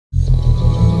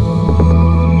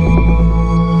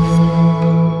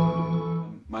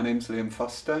name's Liam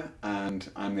Foster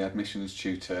and I'm the admissions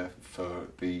tutor for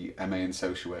the MA in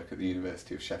Social Work at the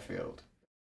University of Sheffield.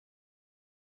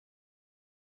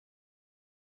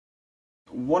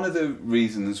 One of the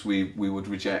reasons we would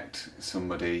reject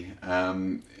somebody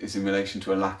is in relation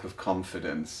to a lack of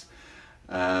confidence.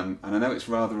 And I know it's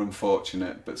rather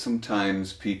unfortunate, but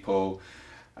sometimes people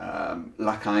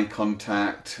lack eye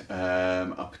contact,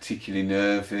 are particularly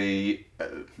nervy,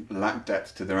 lack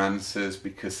depth to their answers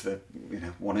because they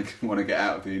want to get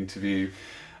out of the interview.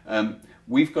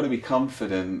 We've got to be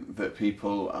confident that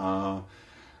people are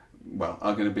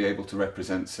going to be able to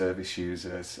represent service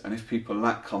users, and if people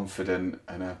lack confidence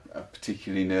and are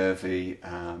particularly nervy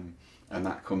and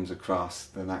that comes across,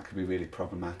 then that could be really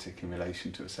problematic in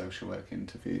relation to a social work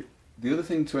interview. The other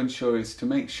thing to ensure is to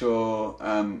make sure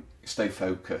stay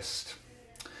focused.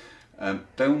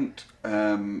 Don't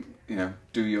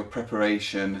do your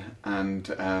preparation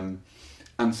and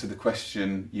answer the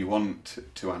question you want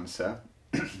to answer.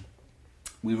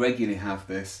 We regularly have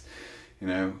this,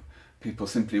 people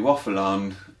simply waffle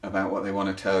on about what they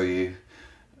want to tell you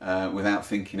without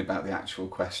thinking about the actual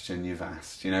question you've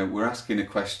asked. We're asking a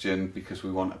question because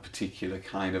we want a particular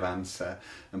kind of answer,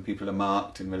 and people are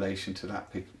marked in relation to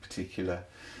that particular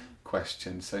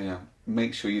question. So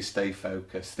make sure you stay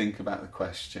focused, think about the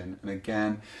question, and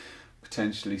again,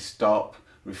 potentially stop,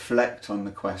 reflect on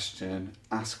the question,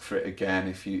 ask for it again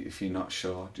if you're not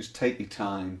sure. Just take your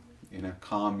time,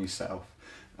 calm yourself,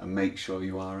 and make sure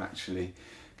you are actually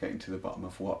getting to the bottom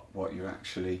of what you're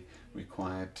actually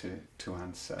required to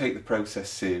answer. Take the process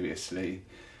seriously.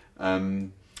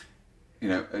 At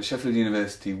Sheffield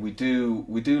University we do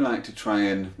like to try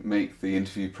and make the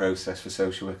interview process for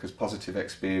social work as positive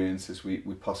experience as we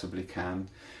possibly can.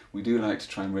 We do like to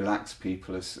try and relax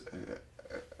people as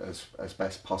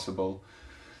best possible.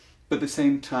 But at the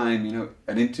same time,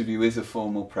 an interview is a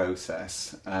formal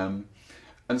process, and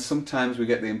sometimes we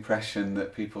get the impression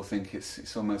that people think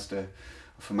it's almost a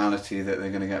formality, that they're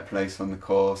going to get placed on the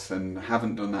course and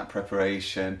haven't done that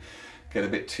preparation, get a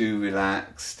bit too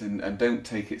relaxed and don't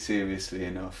take it seriously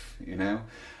enough,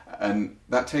 and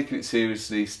that taking it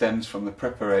seriously stems from the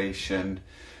preparation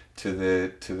to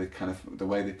the kind of the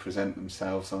way they present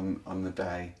themselves on the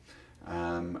day,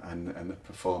 and the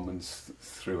performance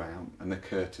throughout, and the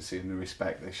courtesy and the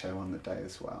respect they show on the day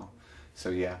as well.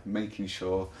 So yeah, making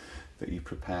sure that you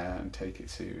prepare and take it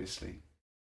seriously.